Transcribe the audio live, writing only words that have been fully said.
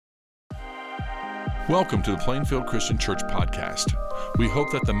Welcome to the Plainfield Christian Church podcast. We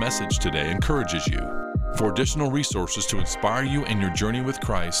hope that the message today encourages you. For additional resources to inspire you in your journey with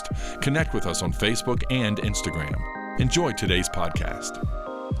Christ, connect with us on Facebook and Instagram. Enjoy today's podcast.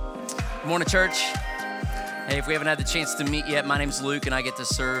 Good morning, church. Hey, if we haven't had the chance to meet yet, my name's Luke, and I get to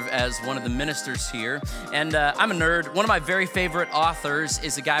serve as one of the ministers here. And I'm a nerd. One of my very favorite authors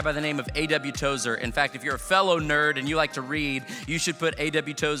is a guy by the name of A.W. Tozer. In fact, if you're a fellow nerd and you like to read, you should put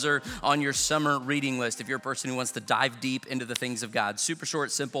A.W. Tozer on your summer reading list if you're a person who wants to dive deep into the things of God. Super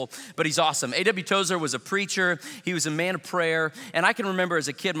short, simple, but he's awesome. A.W. Tozer was a preacher. He was a man of prayer. And I can remember as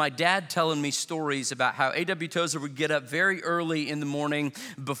a kid, my dad telling me stories about how A.W. Tozer would get up very early in the morning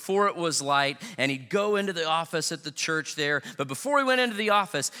before it was light, and he'd go into the office at the church there. But before he went into the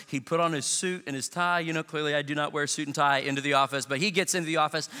office, he'd put on his suit and his tie. You know, clearly I do not wear a suit and tie into the office, but he gets into the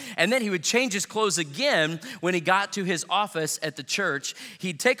office, and then he would change his clothes again when he got to his office at the church.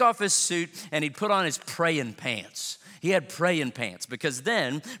 He'd take off his suit and he'd put on his praying pants. He had praying pants because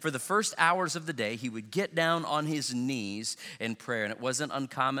then for the first hours of the day, he would get down on his knees in prayer. And it wasn't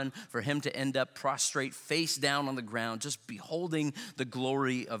uncommon for him to end up prostrate, face down on the ground, just beholding the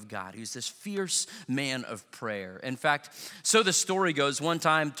glory of God. He was this fierce man of prayer. In fact, so the story goes, one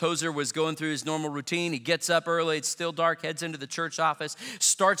time Tozer was going through his normal routine. He gets up early, it's still dark, heads into the church office,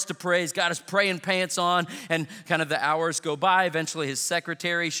 starts to pray. He's got his praying pants on, and kind of the hours go by. Eventually his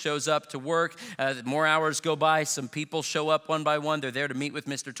secretary shows up to work. More hours go by. Some people show up one by one. They're there to meet with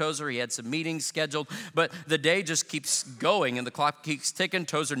Mr. Tozer. He had some meetings scheduled, but the day just keeps going and the clock keeps ticking.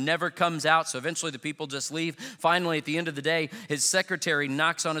 Tozer never comes out, so eventually the people just leave. Finally, at the end of the day, his secretary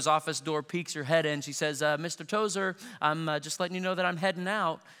knocks on his office door, peeks her head in. She says, Mr. Tozer, I'm just letting you know that I'm heading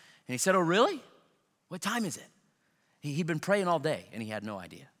out. And he said, oh, really? What time is it? He'd been praying all day, and he had no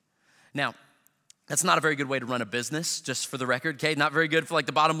idea. Now, that's not a very good way to run a business, just for the record, okay? Not very good for like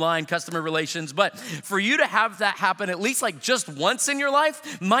the bottom line, customer relations. But for you to have that happen at least like just once in your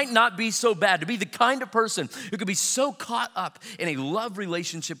life might not be so bad. To be the kind of person who could be so caught up in a love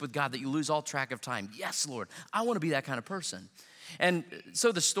relationship with God that you lose all track of time. Yes, Lord, I want to be that kind of person. And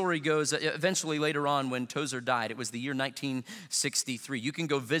so the story goes, eventually later on when Tozer died, it was the year 1963. You can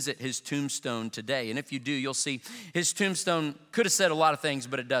go visit his tombstone today. And if you do, you'll see his tombstone could have said a lot of things,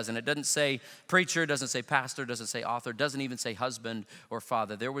 but it doesn't. It doesn't say preacher, doesn't say pastor, doesn't say author, doesn't even say husband or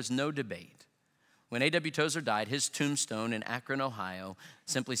father. There was no debate. When A.W. Tozer died, his tombstone in Akron, Ohio,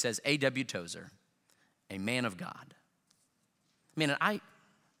 simply says, A.W. Tozer, a man of God. I mean,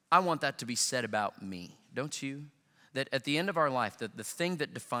 I want that to be said about me, don't you? That at the end of our life, the thing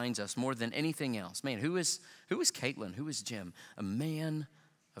that defines us more than anything else, man, who is Caitlin? Who is Jim? A man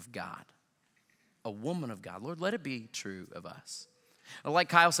of God, a woman of God. Lord, let it be true of us. Like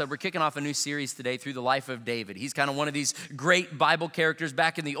Kyle said, we're kicking off a new series today through the life of David. He's kind of one of these great Bible characters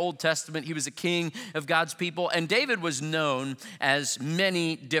back in the Old Testament. He was a king of God's people, and David was known as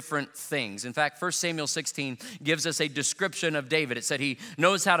many different things. In fact, 1 Samuel 16 gives us a description of David. It said he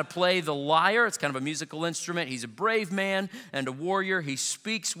knows how to play the lyre. It's kind of a musical instrument. He's a brave man and a warrior. He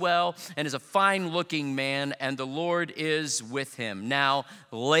speaks well and is a fine-looking man, and the Lord is with him. Now,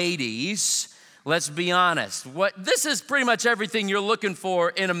 ladies, let's be honest. This is pretty much everything you're looking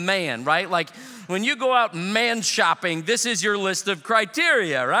for in a man, right? Like when you go out man shopping, this is your list of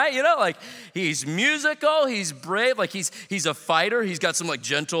criteria, right? You know, like he's musical, he's brave, like he's a fighter, he's got some like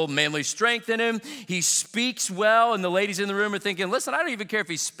gentle, manly strength in him. He speaks well, and the ladies in the room are thinking, listen, I don't even care if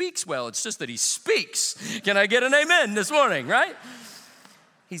he speaks well, it's just that he speaks. Can I get an amen this morning, right?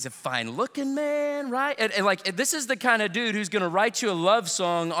 He's a fine-looking man, right? And like, this is the kind of dude who's going to write you a love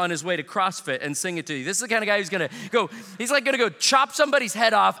song on his way to CrossFit and sing it to you. This is the kind of guy who's going to go, he's like going to go chop somebody's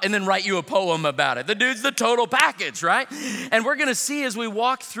head off and then write you a poem about it. The dude's the total package, right? And we're going to see as we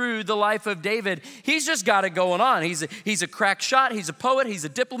walk through the life of David, he's just got it going on. He's a crack shot. He's a poet. He's a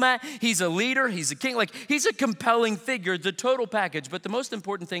diplomat. He's a leader. He's a king. Like, he's a compelling figure, the total package. But the most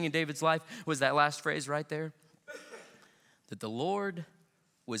important thing in David's life was that last phrase right there, that the Lord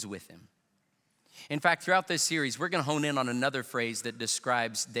was with him. In fact, throughout this series, we're going to hone in on another phrase that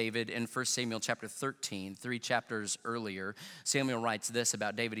describes David in 1 Samuel chapter 13, 3 chapters earlier. Samuel writes this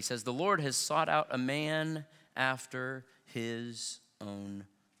about David. He says, the Lord has sought out a man after his own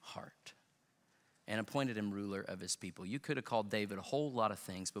heart and appointed him ruler of his people. You could have called David a whole lot of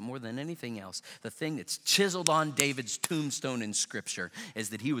things, but more than anything else, the thing that's chiseled on David's tombstone in Scripture is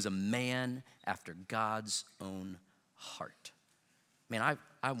that he was a man after God's own heart. Man,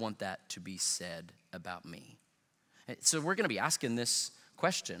 I want that to be said about me. So we're going to be asking this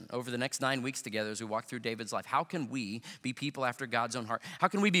question over the next 9 weeks together as we walk through David's life. How can we be people after God's own heart? How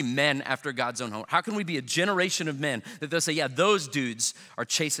can we be men after God's own heart? How can we be a generation of men that they'll say, yeah, those dudes are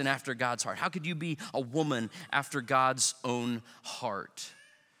chasing after God's heart? How could you be a woman after God's own heart?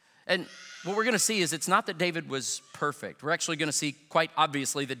 And what we're going to see is it's not that David was perfect. We're actually going to see quite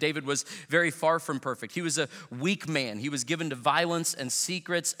obviously that David was very far from perfect. He was a weak man. He was given to violence and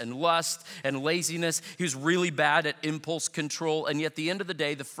secrets and lust and laziness. He was really bad at impulse control. And yet at the end of the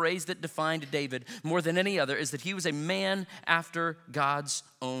day, the phrase that defined David more than any other is that he was a man after God's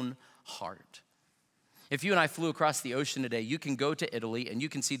own heart. If you and I flew across the ocean today, you can go to Italy and you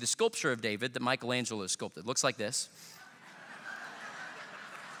can see the sculpture of David that Michelangelo sculpted. It looks like this.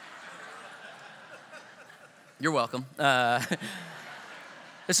 You're welcome.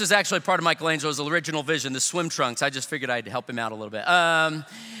 This is actually part of Michelangelo's original vision, the swim trunks. I just figured I'd help him out a little bit.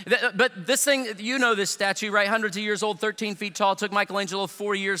 But this thing, you know this statue, right? Hundreds of years old, 13 feet tall. Took Michelangelo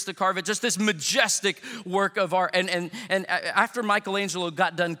 4 years to carve it. Just this majestic work of art. And after Michelangelo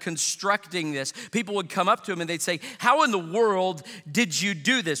got done constructing this, people would come up to him and they'd say, how in the world did you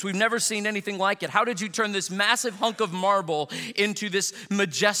do this? We've never seen anything like it. How did you turn this massive hunk of marble into this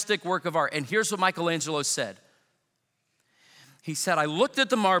majestic work of art? And here's what Michelangelo said. He said, I looked at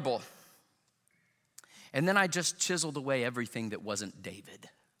the marble, and then I just chiseled away everything that wasn't David.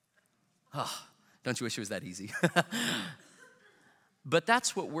 Oh, don't you wish it was that easy? But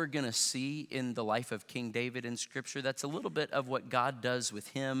that's what we're going to see in the life of King David in Scripture. That's a little bit of what God does with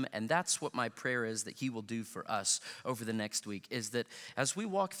him, and that's what my prayer is that he will do for us over the next week, is that as we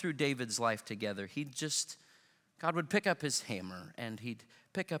walk through David's life together, God would pick up his hammer, and he'd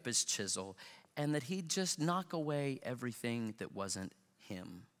pick up his chisel, and that he'd just knock away everything that wasn't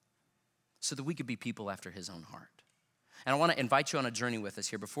him so that we could be people after his own heart. And I want to invite you on a journey with us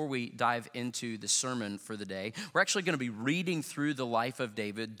here. Before we dive into the sermon for the day, we're actually going to be reading through the life of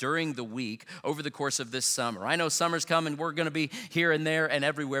David during the week over the course of this summer. I know summer's coming. We're going to be here and there and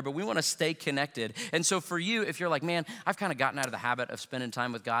everywhere, but we want to stay connected. And so for you, if you're like, man, I've kind of gotten out of the habit of spending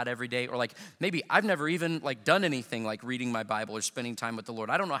time with God every day, or like maybe I've never even done anything like reading my Bible or spending time with the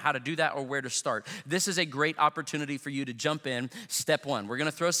Lord. I don't know how to do that or where to start. This is a great opportunity for you to jump in. Step one, we're going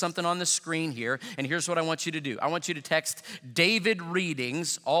to throw something on the screen here, and here's what I want you to do. I want you to text David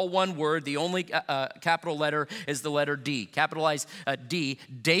Readings, all one word. The only capital letter is the letter D. Capitalize D,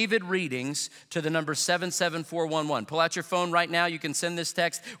 David Readings, to the number 77411. Pull out your phone right now. You can send this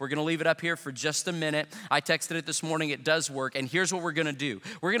text. We're going to leave it up here for just a minute. I texted it this morning. It does work. And here's what we're going to do.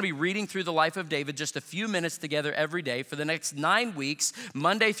 We're going to be reading through the life of David just a few minutes together every day for the next 9 weeks,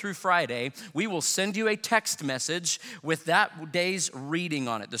 Monday through Friday. We will send you a text message with that day's reading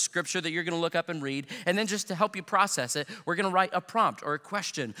on it, the scripture that you're going to look up and read. And then just to help you process it, we're going to write a prompt or a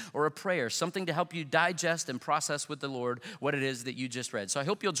question or a prayer, something to help you digest and process with the Lord what it is that you just read. So I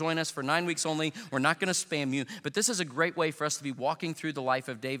hope you'll join us for 9 weeks only. We're not going to spam you, but this is a great way for us to be walking through the life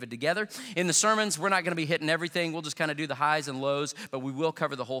of David together. In the sermons, we're not going to be hitting everything. We'll just kind of do the highs and lows, but we will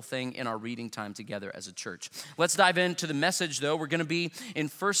cover the whole thing in our reading time together as a church. Let's dive into the message, though. We're going to be in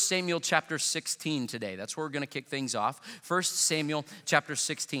 1 Samuel chapter 16 today. That's where we're going to kick things off. 1 Samuel chapter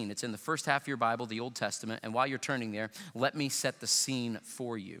 16. It's in the first half of your Bible, the Old Testament, and while you're turning there, let me set the scene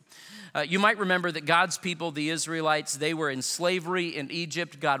for you. You might remember that God's people, the Israelites, they were in slavery in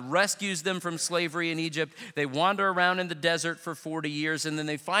Egypt. God rescues them from slavery in Egypt. They wander around in the desert for 40 years, and then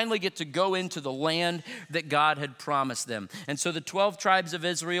they finally get to go into the land that God had promised them. And so the 12 tribes of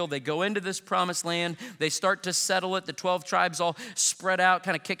Israel, they go into this promised land. They start to settle it. The 12 tribes all spread out,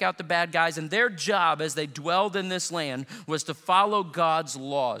 kind of kick out the bad guys, and their job as they dwelled in this land was to follow God's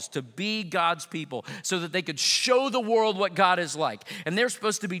laws, to be God's people, so that they could show the world what God is like. And they're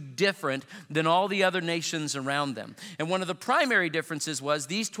supposed to be different than all the other nations around them. And one of the primary differences was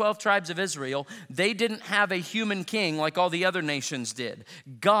these 12 tribes of Israel, they didn't have a human king like all the other nations did.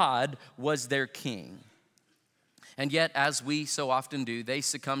 God was their king. And yet, as we so often do, they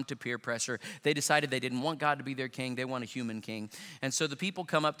succumbed to peer pressure. They decided they didn't want God to be their king. They want a human king. And so the people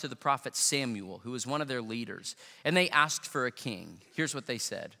come up to the prophet Samuel, who was one of their leaders, and they asked for a king. Here's what they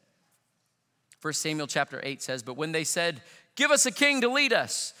said. 1 Samuel chapter 8 says, but when they said, give us a king to lead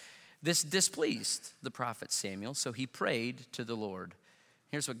us, this displeased the prophet Samuel, so he prayed to the Lord.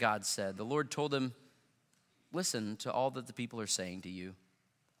 Here's what God said. The Lord told him, listen to all that the people are saying to you.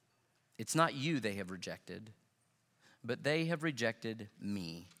 It's not you they have rejected, but they have rejected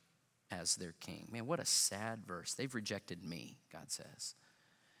me as their king. Man, what a sad verse. They've rejected me, God says.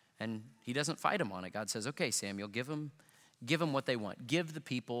 And he doesn't fight him on it. God says, okay, Samuel, give them what they want. Give the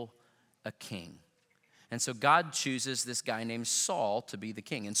people a king. And so God chooses this guy named Saul to be the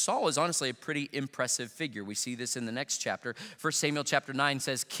king. And Saul is honestly a pretty impressive figure. We see this in the next chapter. 1 Samuel chapter 9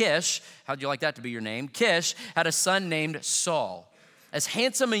 says, Kish, how'd you like that to be your name? Kish had a son named Saul, as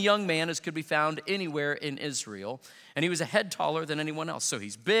handsome a young man as could be found anywhere in Israel. And he was a head taller than anyone else. So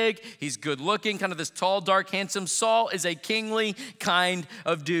he's big, he's good looking, kind of this tall, dark, handsome. Saul is a kingly kind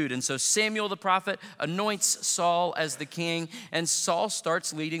of dude. And so Samuel the prophet anoints Saul as the king, and Saul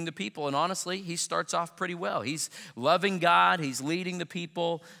starts leading the people. And honestly, he starts off pretty well. He's loving God, he's leading the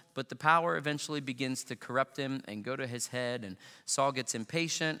people, but the power eventually begins to corrupt him and go to his head, and Saul gets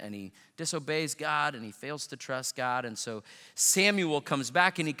impatient and he disobeys God and he fails to trust God. And so Samuel comes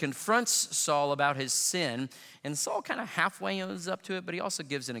back and he confronts Saul about his sin, and Saul kind of halfway owns up to it, but he also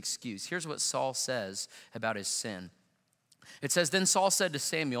gives an excuse. Here's what Saul says about his sin. It says, Then Saul said to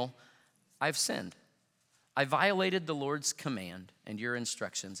Samuel, I've sinned. I violated the Lord's command and your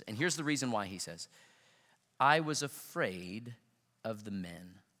instructions. And here's the reason why, he says, I was afraid of the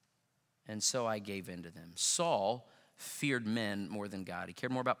men, and so I gave in to them. Saul feared men more than God. He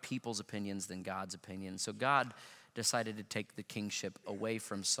cared more about people's opinions than God's opinion. So God decided to take the kingship away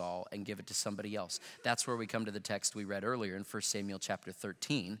from Saul and give it to somebody else. That's where we come to the text we read earlier in 1 Samuel chapter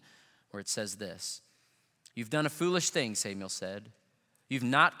 13, where it says this. You've done a foolish thing, Samuel said. You've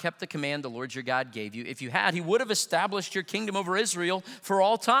not kept the command the Lord your God gave you. If you had, he would have established your kingdom over Israel for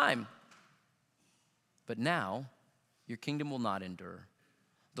all time. But now your kingdom will not endure.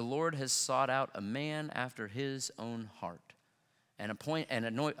 The Lord has sought out a man after his own heart and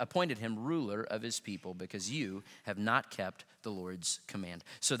appointed him ruler of his people because you have not kept the Lord's command.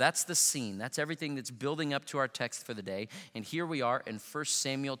 So that's the scene. That's everything that's building up to our text for the day. And here we are in 1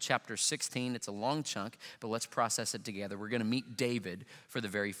 Samuel chapter 16. It's a long chunk, but let's process it together. We're going to meet David for the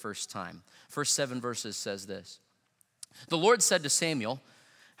very first time. First 7 verses says this. The Lord said to Samuel,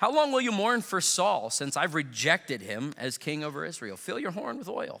 how long will you mourn for Saul, since I've rejected him as king over Israel? Fill your horn with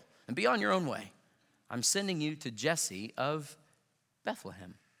oil and be on your own way. I'm sending you to Jesse of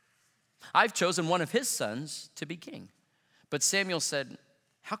Bethlehem. I've chosen one of his sons to be king. But Samuel said,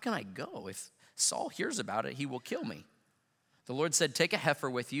 how can I go? If Saul hears about it, he will kill me. The Lord said, take a heifer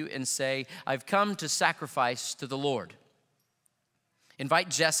with you and say, I've come to sacrifice to the Lord. Invite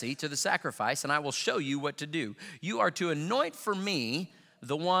Jesse to the sacrifice, and I will show you what to do. You are to anoint for me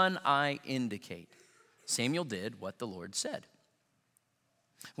the one I indicate. Samuel did what the Lord said.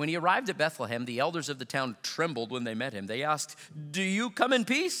 When he arrived at Bethlehem, the elders of the town trembled when they met him. They asked, do you come in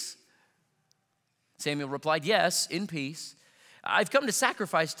peace? Samuel replied, yes, in peace. I've come to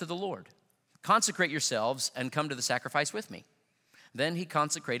sacrifice to the Lord. Consecrate yourselves and come to the sacrifice with me. Then he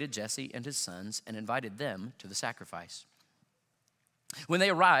consecrated Jesse and his sons and invited them to the sacrifice. When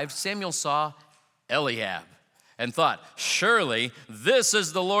they arrived, Samuel saw Eliab and thought, surely this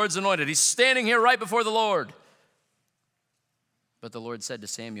is the Lord's anointed. He's standing here right before the Lord. But the Lord said to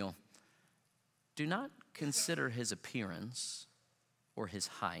Samuel, do not consider his appearance or his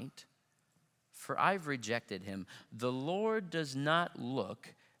height, for I've rejected him. The Lord does not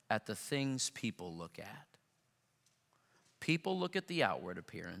look at the things people look at. People look at the outward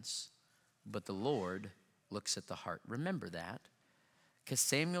appearance, but the Lord looks at the heart. Remember that. Because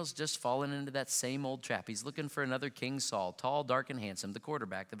Samuel's just fallen into that same old trap. He's looking for another King Saul, tall, dark, and handsome, the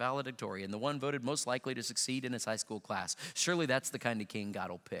quarterback, the valedictorian, the one voted most likely to succeed in his high school class. Surely that's the kind of king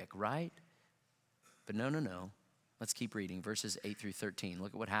God will pick, right? But no. Let's keep reading, verses 8 through 13.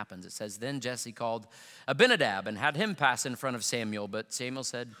 Look at what happens. It says, then Jesse called Abinadab and had him pass in front of Samuel. But Samuel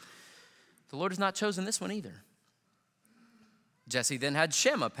said, the Lord has not chosen this one either. Jesse then had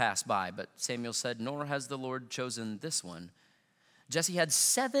Shema pass by. But Samuel said, nor has the Lord chosen this one. Jesse had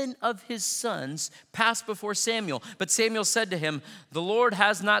 7 of his sons pass before Samuel, but Samuel said to him, the Lord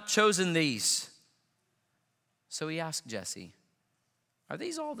has not chosen these. So he asked Jesse, are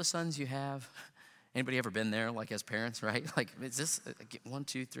these all the sons you have? Anybody ever been there, like as parents, right? Like, is this 1,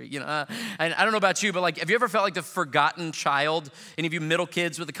 2, 3? You know, and I don't know about you, but like, have you ever felt like the forgotten child? Any of you middle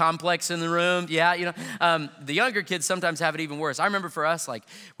kids with a complex in the room? Yeah, you know, the younger kids sometimes have it even worse. I remember for us, like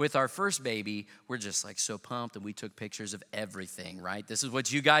with our first baby, we're just like so pumped, and we took pictures of everything, right? This is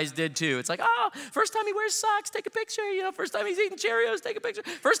what you guys did too. It's like, oh, first time he wears socks, take a picture. You know, first time he's eating Cheerios, take a picture.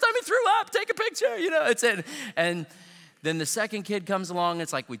 First time he threw up, take a picture. You know, it's it, and then the second kid comes along,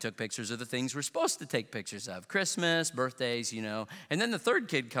 it's like we took pictures of the things we're supposed to take pictures of. Christmas, birthdays, you know. And then the third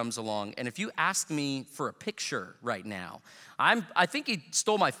kid comes along, and if you ask me for a picture right now, I think he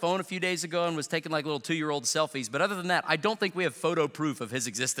stole my phone a few days ago and was taking like little 2-year-old selfies. But other than that, I don't think we have photo proof of his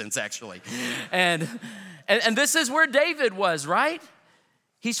existence, actually. And this is where David was, right?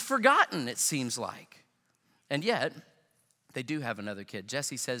 He's forgotten, it seems like. And yet, They do have another kid.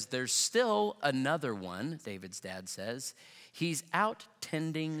 Jesse says, there's still another one, David's dad says. He's out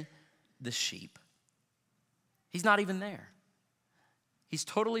tending the sheep. He's not even there. He's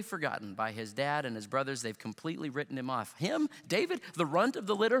totally forgotten by his dad and his brothers. They've completely written him off. Him, David, the runt of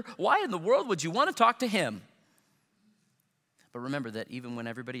the litter, why in the world would you want to talk to him? But remember that even when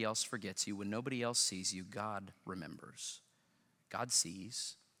everybody else forgets you, when nobody else sees you, God remembers. God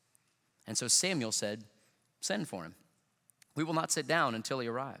sees. And so Samuel said, send for him. We will not sit down until he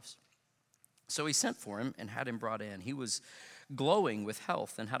arrives. So he sent for him and had him brought in. He was glowing with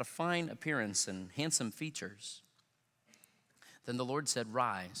health and had a fine appearance and handsome features. Then the Lord said,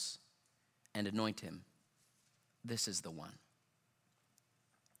 rise and anoint him. This is the one.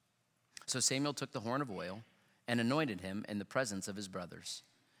 So Samuel took the horn of oil and anointed him in the presence of his brothers.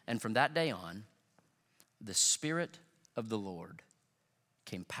 And from that day on, the Spirit of the Lord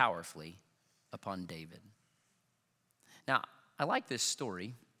came powerfully upon David. Now, I like this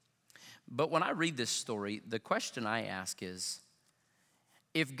story, but when I read this story, the question I ask is,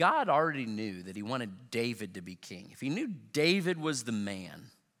 if God already knew that he wanted David to be king, if he knew David was the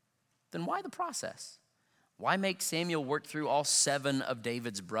man, then why the process? Why make Samuel work through all 7 of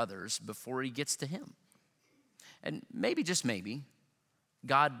David's brothers before he gets to him? And maybe, just maybe,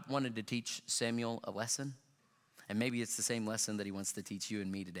 God wanted to teach Samuel a lesson. And maybe it's the same lesson that he wants to teach you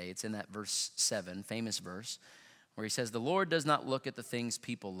and me today. It's in that verse 7, famous verse, where he says, the Lord does not look at the things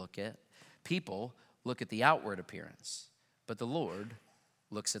people look at. People look at the outward appearance, but the Lord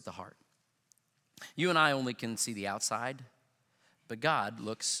looks at the heart. You and I only can see the outside, but God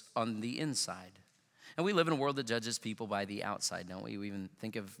looks on the inside. And we live in a world that judges people by the outside, don't we? We even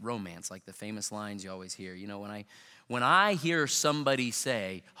think of romance, like the famous lines you always hear. You know, when I hear somebody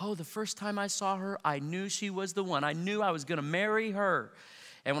say, oh, the first time I saw her, I knew she was the one. I knew I was going to marry her.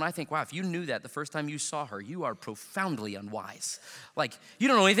 And when I think, wow, if you knew that the first time you saw her, you are profoundly unwise. Like, you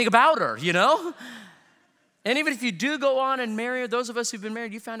don't know anything about her, you know? And even if you do go on and marry her, those of us who've been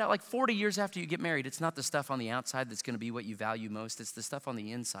married, you found out like 40 years after you get married, it's not the stuff on the outside that's going to be what you value most. It's the stuff on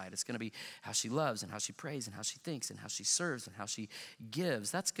the inside. It's going to be how she loves and how she prays and how she thinks and how she serves and how she gives.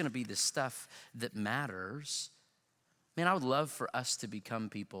 That's going to be the stuff that matters. Man, I would love for us to become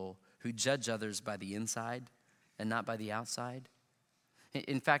people who judge others by the inside and not by the outside.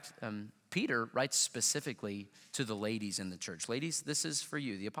 In fact, Peter writes specifically to the ladies in the church. Ladies, this is for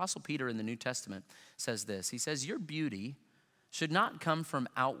you. The Apostle Peter in the New Testament says this. He says, your beauty should not come from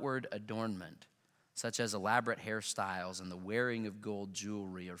outward adornment, such as elaborate hairstyles and the wearing of gold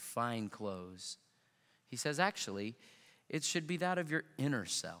jewelry or fine clothes. He says, actually, it should be that of your inner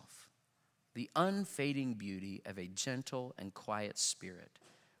self, the unfading beauty of a gentle and quiet spirit,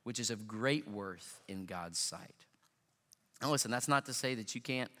 which is of great worth in God's sight. Now listen, that's not to say that you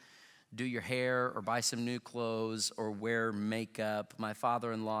can't do your hair or buy some new clothes or wear makeup. My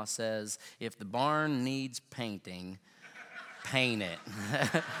father-in-law says, if the barn needs painting, paint it.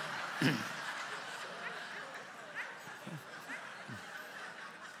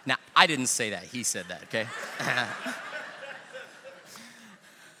 Now, I didn't say that. He said that, okay?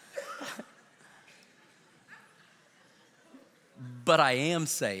 But I am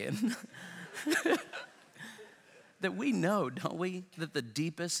saying that we know, don't we, that the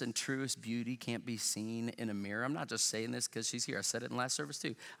deepest and truest beauty can't be seen in a mirror. I'm not just saying this because she's here. I said it in last service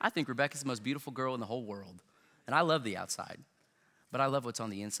too. I think Rebecca's the most beautiful girl in the whole world. And I love the outside, but I love what's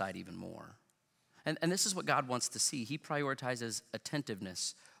on the inside even more. And this is what God wants to see. He prioritizes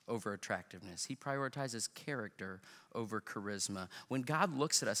attentiveness over attractiveness. He prioritizes character over charisma. When God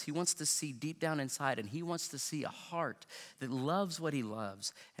looks at us, he wants to see deep down inside, and he wants to see a heart that loves what he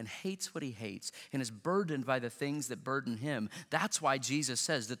loves and hates what he hates and is burdened by the things that burden him. That's why Jesus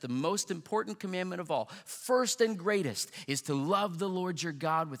says that the most important commandment of all, first and greatest, is to love the Lord your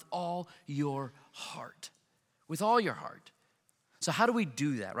God with all your heart. With all your heart. So how do we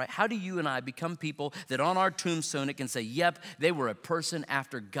do that, right? How do you and I become people that on our tombstone it can say, yep, they were a person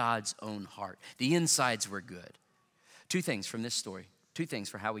after God's own heart. The insides were good. 2 things from this story. 2 things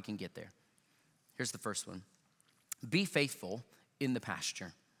for how we can get there. Here's the first one. Be faithful in the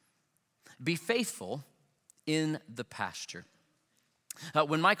pasture. Be faithful in the pasture.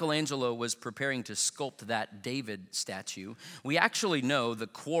 When Michelangelo was preparing to sculpt that David statue, we actually know the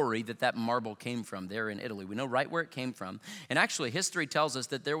quarry that marble came from there in Italy. We know right where it came from. And actually, history tells us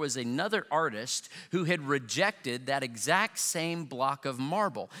that there was another artist who had rejected that exact same block of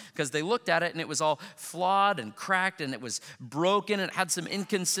marble because they looked at it and it was all flawed and cracked and it was broken and it had some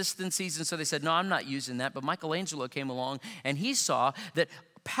inconsistencies. And so they said, no, I'm not using that. But Michelangelo came along and he saw that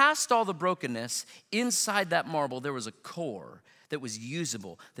past all the brokenness, inside that marble, there was a core that was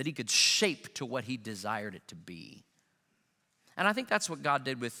usable, that he could shape to what he desired it to be. And I think that's what God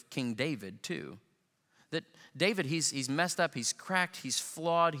did with King David too. That David, he's messed up, he's cracked, he's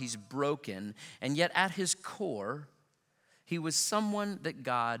flawed, he's broken, and yet at his core, he was someone that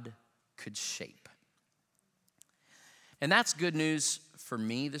God could shape. And that's good news for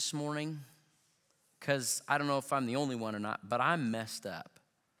me this morning, because I don't know if I'm the only one or not, but I'm messed up,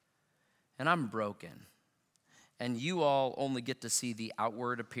 and I'm broken. And you all only get to see the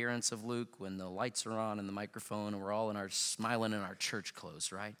outward appearance of Luke when the lights are on and the microphone and we're all smiling in our church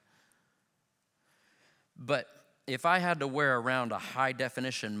clothes, right? But if I had to wear around a high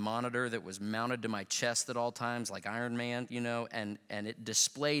definition monitor that was mounted to my chest at all times, like Iron Man, and it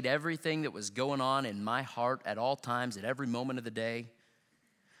displayed everything that was going on in my heart at all times, at every moment of the day,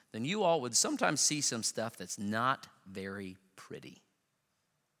 then you all would sometimes see some stuff that's not very pretty.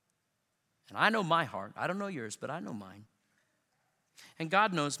 And I know my heart. I don't know yours, but I know mine. And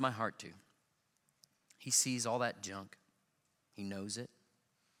God knows my heart too. He sees all that junk. He knows it.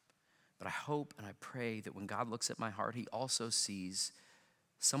 But I hope and I pray that when God looks at my heart, he also sees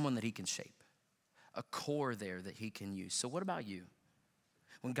someone that he can shape, a core there that he can use. So what about you?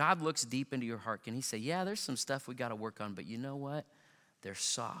 When God looks deep into your heart, can he say, yeah, there's some stuff we got to work on, but you know what? They're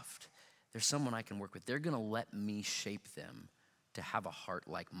soft. There's someone I can work with. They're going to let me shape them to have a heart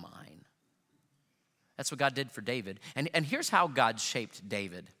like mine. That's what God did for David. And here's how God shaped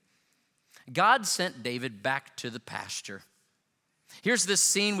David. God sent David back to the pasture. Here's this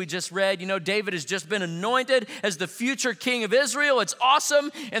scene we just read. David has just been anointed as the future king of Israel. It's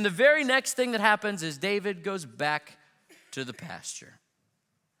awesome. And the very next thing that happens is David goes back to the pasture.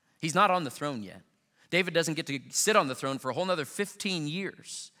 He's not on the throne yet. David doesn't get to sit on the throne for a whole nother 15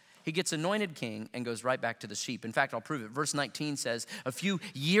 years. He gets anointed king and goes right back to the sheep. In fact, I'll prove it. Verse 19 says, a few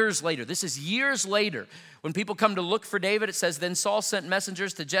years later, this is years later, when people come to look for David, it says, then Saul sent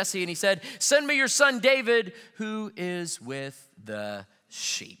messengers to Jesse and he said, send me your son David, who is with the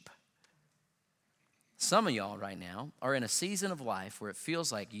sheep. Some of y'all right now are in a season of life where it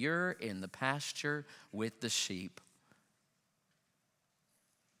feels like you're in the pasture with the sheep.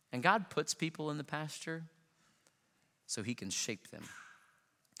 And God puts people in the pasture so he can shape them.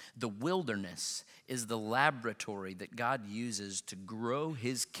 The wilderness is the laboratory that God uses to grow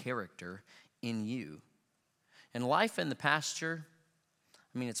his character in you. And life in the pasture,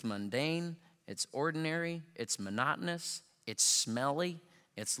 it's mundane, it's ordinary, it's monotonous, it's smelly,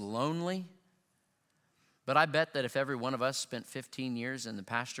 it's lonely. But I bet that if every one of us spent 15 years in the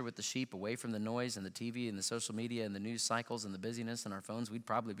pasture with the sheep, away from the noise and the TV and the social media and the news cycles and the busyness and our phones, we'd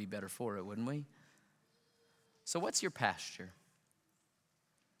probably be better for it, wouldn't we? So what's your pasture?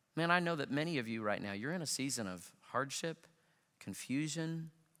 Man, I know that many of you right now, you're in a season of hardship, confusion,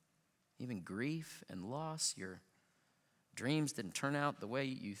 even grief and loss. Your dreams didn't turn out the way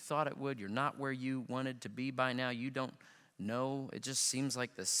you thought it would. You're not where you wanted to be by now. You don't know. It just seems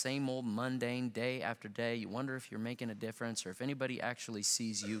like the same old mundane day after day. You wonder if you're making a difference or if anybody actually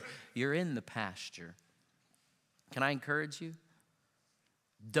sees you. You're in the pasture. Can I encourage you?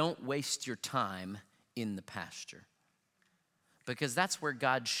 Don't waste your time in the pasture. Because that's where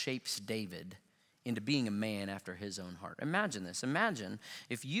God shapes David into being a man after his own heart. Imagine this. Imagine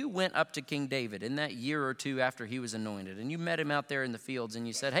if you went up to King David in that year or two after he was anointed and you met him out there in the fields and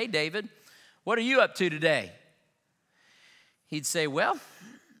you said, hey, David, what are you up to today? He'd say, well,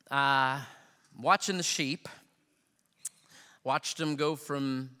 watching the sheep. Watched them go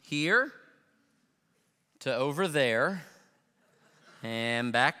from here to over there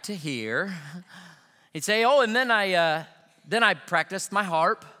and back to here. He'd say, oh, and then I practiced my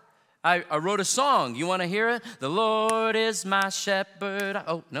harp. I wrote a song. You want to hear it? The Lord is my shepherd.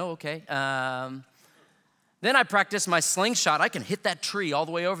 Oh, no, okay. Then I practiced my slingshot. I can hit that tree all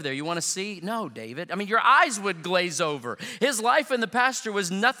the way over there. You want to see? No, David. Your eyes would glaze over. His life in the pasture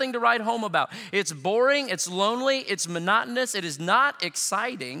was nothing to write home about. It's boring. It's lonely. It's monotonous. It is not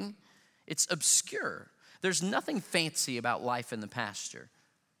exciting. It's obscure. There's nothing fancy about life in the pasture.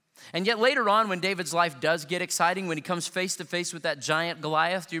 And yet later on, when David's life does get exciting, when he comes face to face with that giant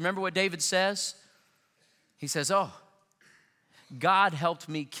Goliath, do you remember what David says? He says, oh, God helped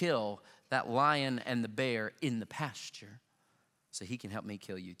me kill that lion and the bear in the pasture, so he can help me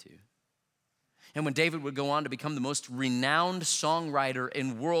kill you too. And when David would go on to become the most renowned songwriter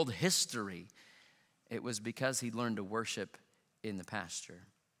in world history, it was because he learned to worship in the pasture.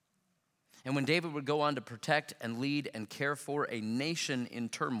 And when David would go on to protect and lead and care for a nation in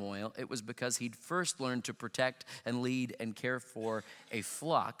turmoil, it was because he'd first learned to protect and lead and care for a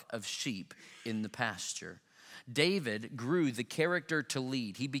flock of sheep in the pasture. David grew the character to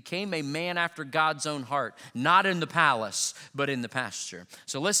lead. He became a man after God's own heart, not in the palace, but in the pasture.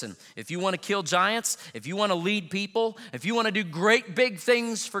 So listen, if you want to kill giants, if you want to lead people, if you want to do great big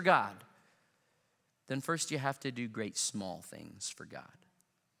things for God, then first you have to do great small things for God.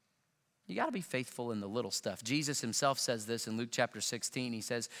 You got to be faithful in the little stuff. Jesus himself says this in Luke chapter 16. He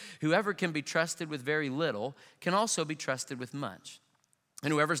says, whoever can be trusted with very little can also be trusted with much.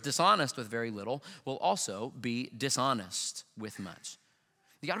 And whoever's dishonest with very little will also be dishonest with much.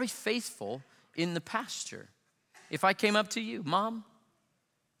 You got to be faithful in the pasture. If I came up to you, Mom,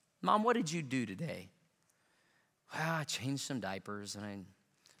 what did you do today? Well, I changed some diapers and I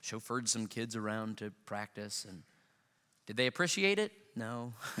chauffeured some kids around to practice. And did they appreciate it?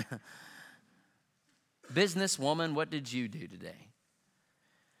 No. Businesswoman, what did you do today?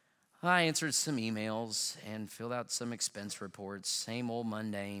 I answered some emails and filled out some expense reports. Same old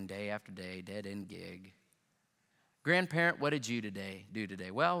mundane, day after day, dead-end gig. Grandparent, what did you do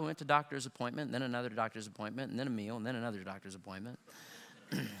today? Well, we went to doctor's appointment, and then another doctor's appointment, and then a meal, and then another doctor's appointment.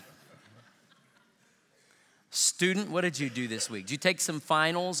 Student, what did you do this week? Did you take some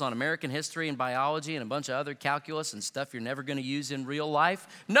finals on American history and biology and a bunch of other calculus and stuff you're never going to use in real life?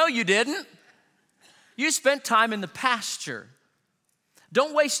 No, you didn't. You spent time in the pasture.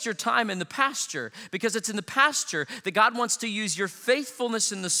 Don't waste your time in the pasture, because it's in the pasture that God wants to use your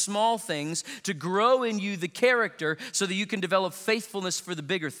faithfulness in the small things to grow in you the character so that you can develop faithfulness for the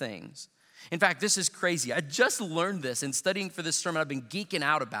bigger things. In fact, this is crazy. I just learned this in studying for this sermon. I've been geeking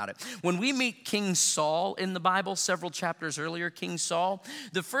out about it. When we meet King Saul in the Bible, several chapters earlier, King Saul,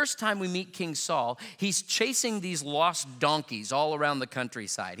 the first time we meet King Saul, he's chasing these lost donkeys all around the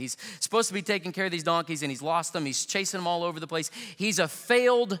countryside. He's supposed to be taking care of these donkeys, and he's lost them. He's chasing them all over the place. He's a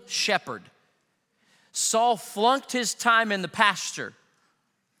failed shepherd. Saul flunked his time in the pasture,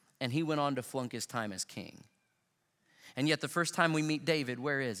 and he went on to flunk his time as king. And yet the first time we meet David,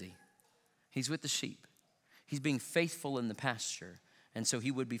 where is he? He's with the sheep. He's being faithful in the pasture, and so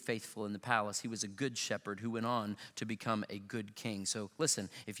he would be faithful in the palace. He was a good shepherd who went on to become a good king. So listen,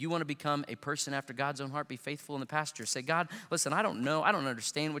 if you want to become a person after God's own heart, be faithful in the pasture. Say, God, listen, I don't know. I don't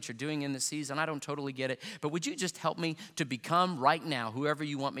understand what you're doing in this season. I don't totally get it, but would you just help me to become right now whoever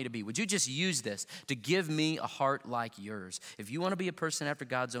you want me to be? Would you just use this to give me a heart like yours? If you want to be a person after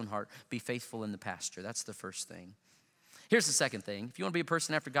God's own heart, be faithful in the pasture. That's the first thing. Here's the second thing. If you want to be a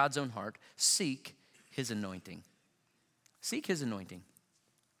person after God's own heart, seek his anointing. Seek his anointing.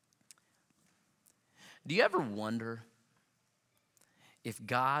 Do you ever wonder if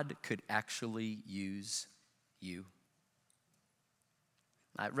God could actually use you?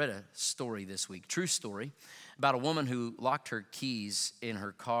 I read a story this week, true story, about a woman who locked her keys in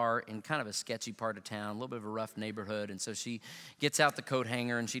her car in kind of a sketchy part of town, a little bit of a rough neighborhood. And so she gets out the coat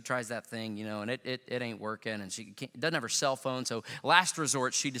hanger and she tries that thing, and it ain't working. And she doesn't have her cell phone. So last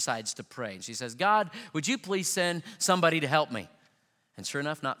resort, she decides to pray. And she says, God, would you please send somebody to help me? And sure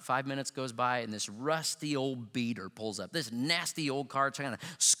enough, not 5 minutes goes by, and this rusty old beater pulls up. This nasty old car kind of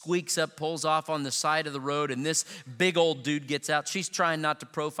squeaks up, pulls off on the side of the road, and this big old dude gets out. She's trying not to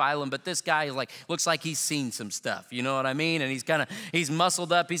profile him, but this guy looks like he's seen some stuff. You know what I mean? And he's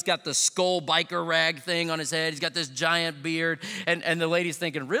muscled up. He's got the skull biker rag thing on his head. He's got this giant beard. And the lady's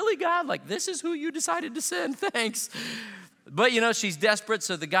thinking, really, God? This is who you decided to send? Thanks. But, she's desperate,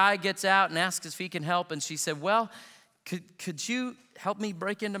 so the guy gets out and asks if he can help. And she said, well, could you help me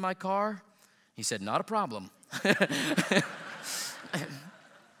break into my car? He said, not a problem.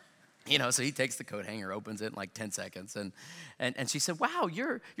 So he takes the coat hanger, opens it in 10 seconds. And she said, wow,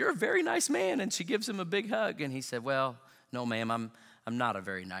 you're a very nice man. And she gives him a big hug. And he said, well, no, ma'am, I'm not a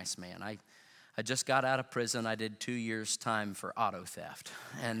very nice man. I just got out of prison. I did 2 years time for auto theft.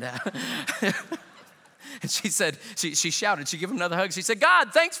 And and she said, she shouted, she gave him another hug. She said,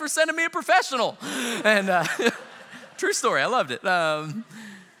 God, thanks for sending me a professional. And true story. I loved it. But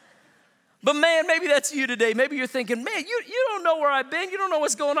man, maybe that's you today. Maybe you're thinking, man, you don't know where I've been. You don't know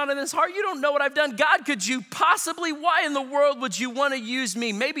what's going on in this heart. You don't know what I've done. God, could you possibly, why in the world would you want to use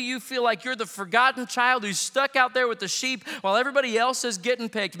me? Maybe you feel like you're the forgotten child who's stuck out there with the sheep while everybody else is getting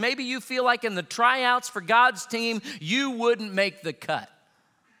picked. Maybe you feel like in the tryouts for God's team, you wouldn't make the cut.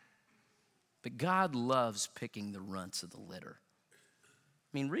 But God loves picking the runts of the litter.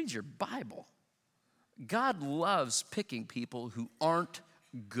 Read your Bible. God loves picking people who aren't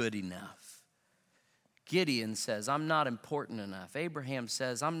good enough. Gideon says, I'm not important enough. Abraham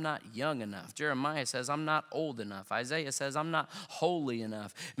says, I'm not young enough. Jeremiah says, I'm not old enough. Isaiah says, I'm not holy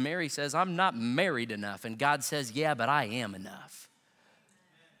enough. Mary says, I'm not married enough. And God says, yeah, but I am enough.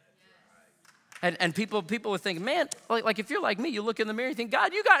 And people would think, man, like if you're like me, you look in the mirror and think,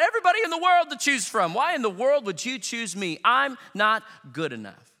 God, you got everybody in the world to choose from. Why in the world would you choose me? I'm not good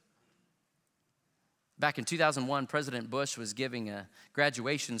enough. Back in 2001, President Bush was giving a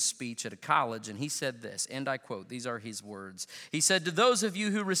graduation speech at a college, and he said this, and I quote, these are his words. He said, to those of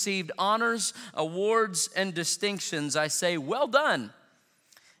you who received honors, awards, and distinctions, I say, well done.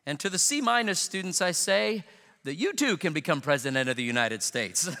 And to the C- students, I say that you too can become president of the United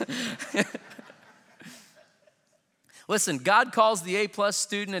States. Listen, God calls the A+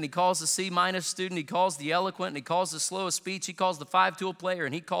 student and he calls the C- student, he calls the eloquent and he calls the slow of speech, he calls the 5-tool player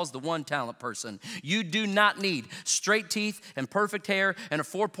and he calls the 1-talent person. You do not need straight teeth and perfect hair and a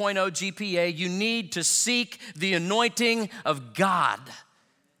 4.0 GPA. You need to seek the anointing of God.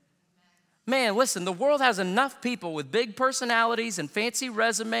 Man, listen, the world has enough people with big personalities and fancy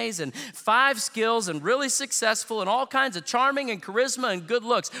resumes and 5 skills and really successful and all kinds of charming and charisma and good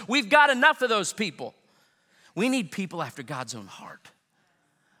looks. We've got enough of those people. We need people after God's own heart.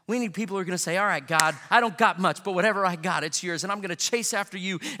 We need people who are going to say, all right, God, I don't got much, but whatever I got, it's yours. And I'm going to chase after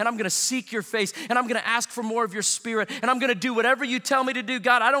you, and I'm going to seek your face, and I'm going to ask for more of your spirit, and I'm going to do whatever you tell me to do.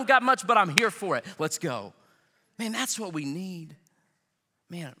 God, I don't got much, but I'm here for it. Let's go. Man, that's what we need.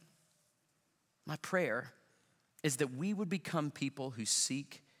 Man, my prayer is that we would become people who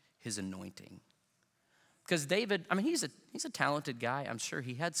seek his anointing. Because David, I mean, he's a talented guy. I'm sure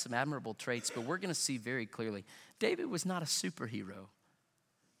he had some admirable traits, but we're going to see very clearly, David was not a superhero.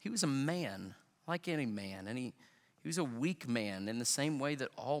 He was a man, like any man, and he was a weak man in the same way that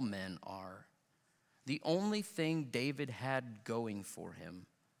all men are. The only thing David had going for him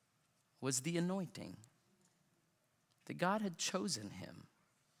was the anointing, that God had chosen him.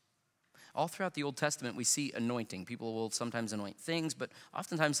 All throughout the Old Testament, we see anointing. People will sometimes anoint things, but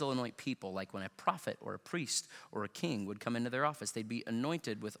oftentimes they'll anoint people, like when a prophet or a priest or a king would come into their office. They'd be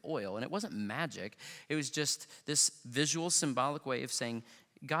anointed with oil, and it wasn't magic. It was just this visual, symbolic way of saying,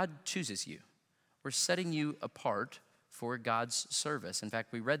 God chooses you. We're setting you apart for God's service. In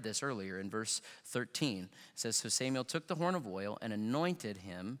fact, we read this earlier in verse 13. It says, so Samuel took the horn of oil and anointed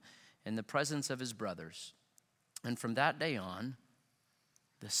him in the presence of his brothers. And from that day on,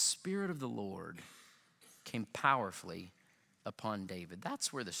 the Spirit of the Lord came powerfully upon David.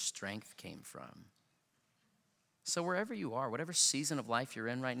 That's where the strength came from. So wherever you are, whatever season of life you're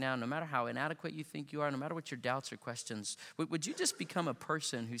in right now, no matter how inadequate you think you are, no matter what your doubts or questions, would you just become a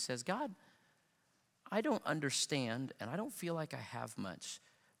person who says, God, I don't understand and I don't feel like I have much,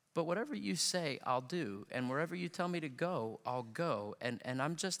 but whatever you say, I'll do. And wherever you tell me to go, I'll go. And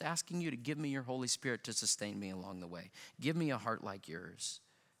I'm just asking you to give me your Holy Spirit to sustain me along the way. Give me a heart like yours.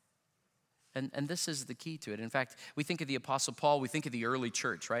 And this is the key to it. In fact, we think of the Apostle Paul, we think of the early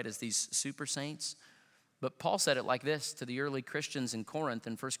church, right, as these super saints. But Paul said it like this to the early Christians in Corinth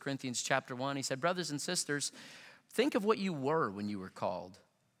in 1 Corinthians chapter 1. He said, brothers and sisters, think of what you were when you were called.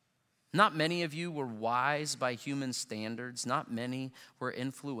 Not many of you were wise by human standards. Not many were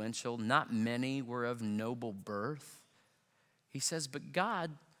influential. Not many were of noble birth. He says, but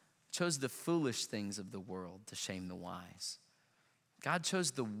God chose the foolish things of the world to shame the wise. God chose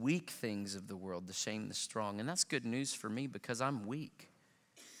the weak things of the world to shame the strong. And that's good news for me because I'm weak.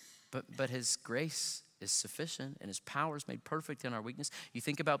 But his grace is sufficient and his power is made perfect in our weakness. You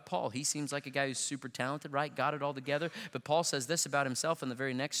think about Paul. He seems like a guy who's super talented, right? Got it all together. But Paul says this about himself in the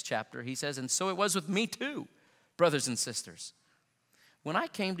very next chapter. He says, and so it was with me too, brothers and sisters. When I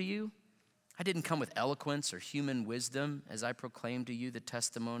came to you, I didn't come with eloquence or human wisdom as I proclaimed to you the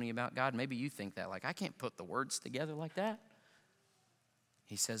testimony about God. Maybe you think that, like, I can't put the words together like that.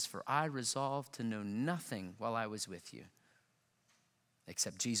 He says, for I resolved to know nothing while I was with you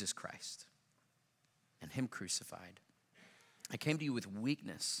except Jesus Christ and him crucified. I came to you with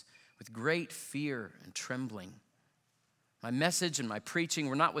weakness, with great fear and trembling. My message and my preaching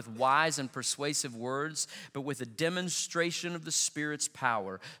were not with wise and persuasive words, but with a demonstration of the Spirit's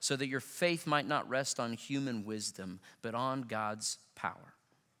power, so that your faith might not rest on human wisdom, but on God's power.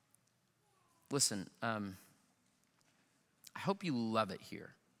 Listen, I hope you love it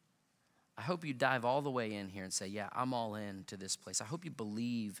here. I hope you dive all the way in here and say, yeah, I'm all in to this place. I hope you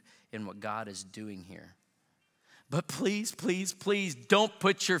believe in what God is doing here. But please, please, please don't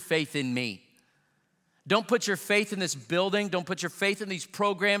put your faith in me. Don't put your faith in this building. Don't put your faith in these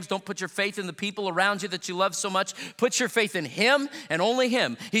programs. Don't put your faith in the people around you that you love so much. Put your faith in him and only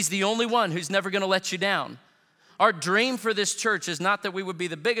him. He's the only one who's never going to let you down. Our dream for this church is not that we would be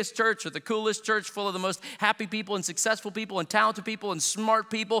the biggest church or the coolest church full of the most happy people and successful people and talented people and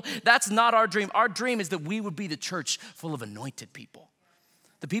smart people. That's not our dream. Our dream is that we would be the church full of anointed people,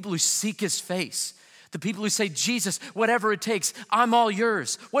 the people who seek his face, The people who say, Jesus, whatever it takes, I'm all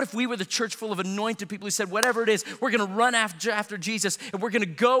yours. What if we were the church full of anointed people who said, whatever it is, we're going to run after Jesus, and we're going to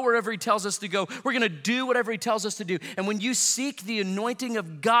go wherever he tells us to go. We're going to do whatever he tells us to do. And when you seek the anointing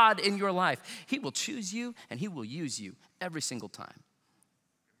of God in your life, he will choose you and he will use you every single time.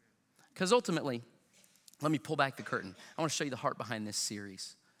 Because ultimately, let me pull back the curtain. I want to show you the heart behind this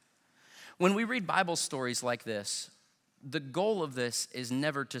series. When we read Bible stories like this, the goal of this is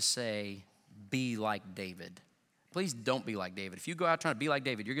never to say, be like David. Please don't be like David. If you go out trying to be like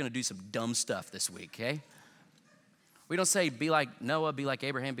David, you're going to do some dumb stuff this week, okay? We don't say be like Noah, be like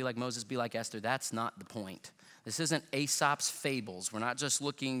Abraham, be like Moses, be like Esther. That's not the point. This isn't Aesop's fables. We're not just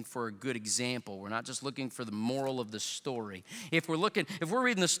looking for a good example. We're not just looking for the moral of the story. If we're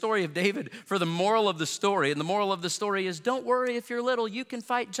reading the story of David for the moral of the story, and the moral of the story is don't worry if you're little, you can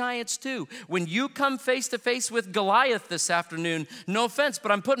fight giants too. When you come face to face with Goliath this afternoon, no offense,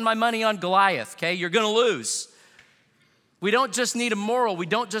 but I'm putting my money on Goliath, okay? You're gonna lose. We don't just need a moral. We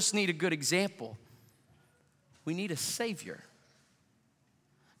don't just need a good example. We need a savior.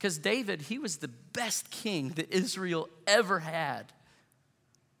 Because David, he was the best king that Israel ever had.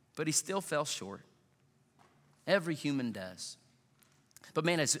 But he still fell short. Every human does. But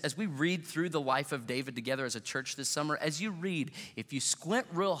man, as we read through the life of David together as a church this summer, as you read, if you squint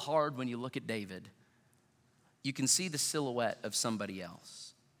real hard when you look at David, you can see the silhouette of somebody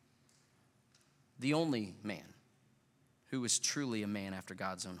else. The only man who was truly a man after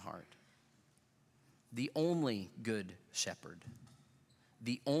God's own heart. The only good shepherd.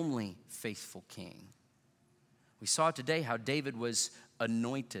 The only faithful king. We saw today how David was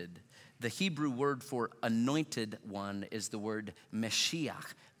anointed. The Hebrew word for anointed one is the word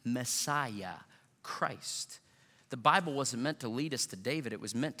Mashiach, Messiah, Christ. The Bible wasn't meant to lead us to David. It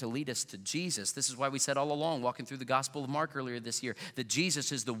was meant to lead us to Jesus. This is why we said all along, walking through the Gospel of Mark earlier this year, that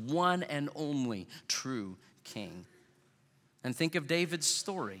Jesus is the one and only true king. And think of David's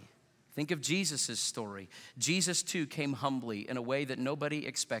story. Think of Jesus' story. Jesus, too, came humbly in a way that nobody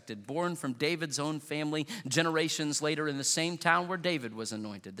expected. Born from David's own family, generations later in the same town where David was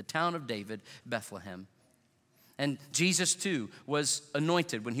anointed, the town of David, Bethlehem. And Jesus, too, was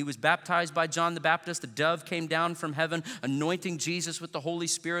anointed. When he was baptized by John the Baptist, the dove came down from heaven, anointing Jesus with the Holy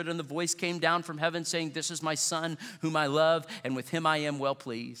Spirit, and the voice came down from heaven saying, "This is my Son, whom I love, and with him I am well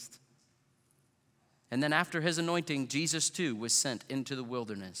pleased." And then after his anointing, Jesus too was sent into the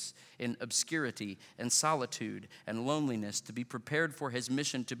wilderness in obscurity and solitude and loneliness to be prepared for his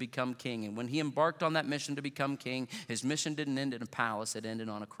mission to become king. And when he embarked on that mission to become king, his mission didn't end in a palace, it ended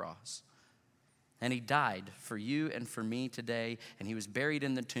on a cross. And he died for you and for me today, and he was buried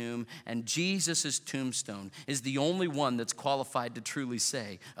in the tomb. And Jesus' tombstone is the only one that's qualified to truly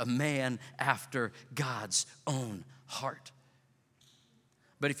say, a man after God's own heart.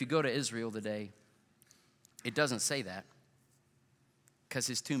 But if you go to Israel today, it doesn't say that, because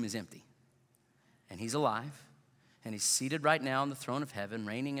his tomb is empty. And he's alive, and he's seated right now on the throne of heaven,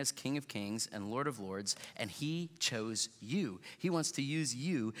 reigning as King of Kings and Lord of Lords, and he chose you. He wants to use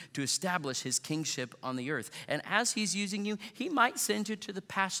you to establish his kingship on the earth. And as he's using you, he might send you to the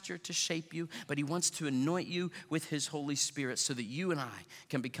pasture to shape you, but he wants to anoint you with his Holy Spirit so that you and I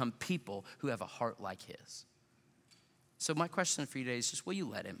can become people who have a heart like his. So my question for you today is just, will you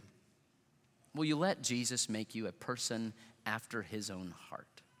let him? Will you let Jesus make you a person after his own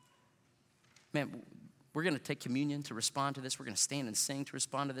heart? Man, we're going to take communion to respond to this. We're going to stand and sing to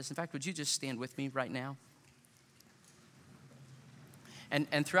respond to this. In fact, would you just stand with me right now?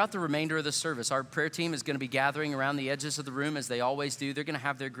 And throughout the remainder of the service, our prayer team is going to be gathering around the edges of the room as they always do. They're going to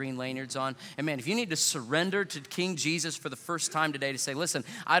have their green lanyards on. And man, if you need to surrender to King Jesus for the first time today to say, listen,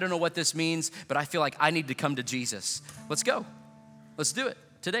 I don't know what this means, but I feel like I need to come to Jesus. Let's go. Let's do it.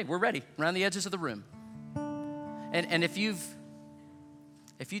 Today, we're ready, around the edges of the room. And if you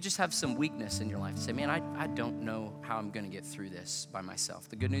just have some weakness in your life, say, man, I don't know how I'm going to get through this by myself.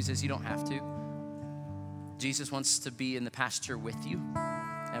 The good news is you don't have to. Jesus wants to be in the pasture with you,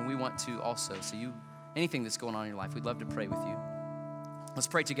 and we want to also. So anything that's going on in your life, we'd love to pray with you. Let's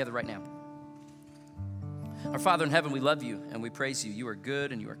pray together right now. Our Father in heaven, we love you and we praise you. You are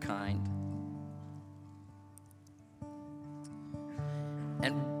good and you are kind.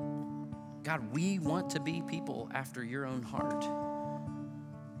 And God, we want to be people after your own heart.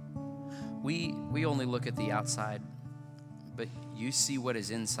 We only look at the outside, but you see what is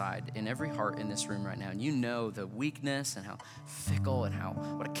inside in every heart in this room right now. And you know the weakness and how fickle and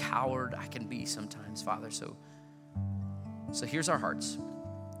what a coward I can be sometimes, Father. So here's our hearts.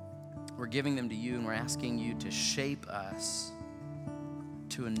 We're giving them to you, and we're asking you to shape us,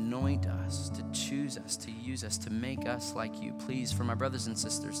 to anoint us, to choose us, to use us, to make us like you. Please, for my brothers and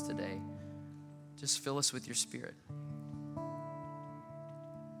sisters today, Just fill us with your Spirit.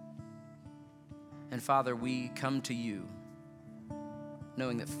 And Father, we come to you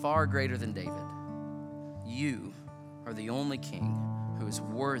knowing that far greater than David, you are the only king who is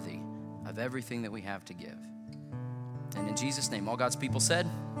worthy of everything that we have to give. And in Jesus' name, all God's people said,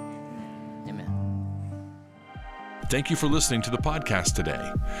 amen. Thank you for listening to the podcast today.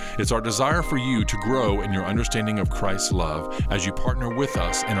 It's our desire for you to grow in your understanding of Christ's love as you partner with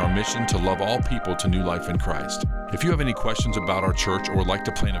us in our mission to love all people to new life in Christ. If you have any questions about our church or would like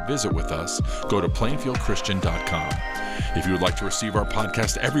to plan a visit with us, go to plainfieldchristian.com. If you would like to receive our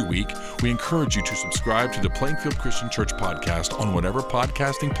podcast every week, we encourage you to subscribe to the Plainfield Christian Church podcast on whatever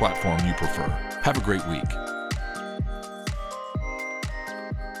podcasting platform you prefer. Have a great week.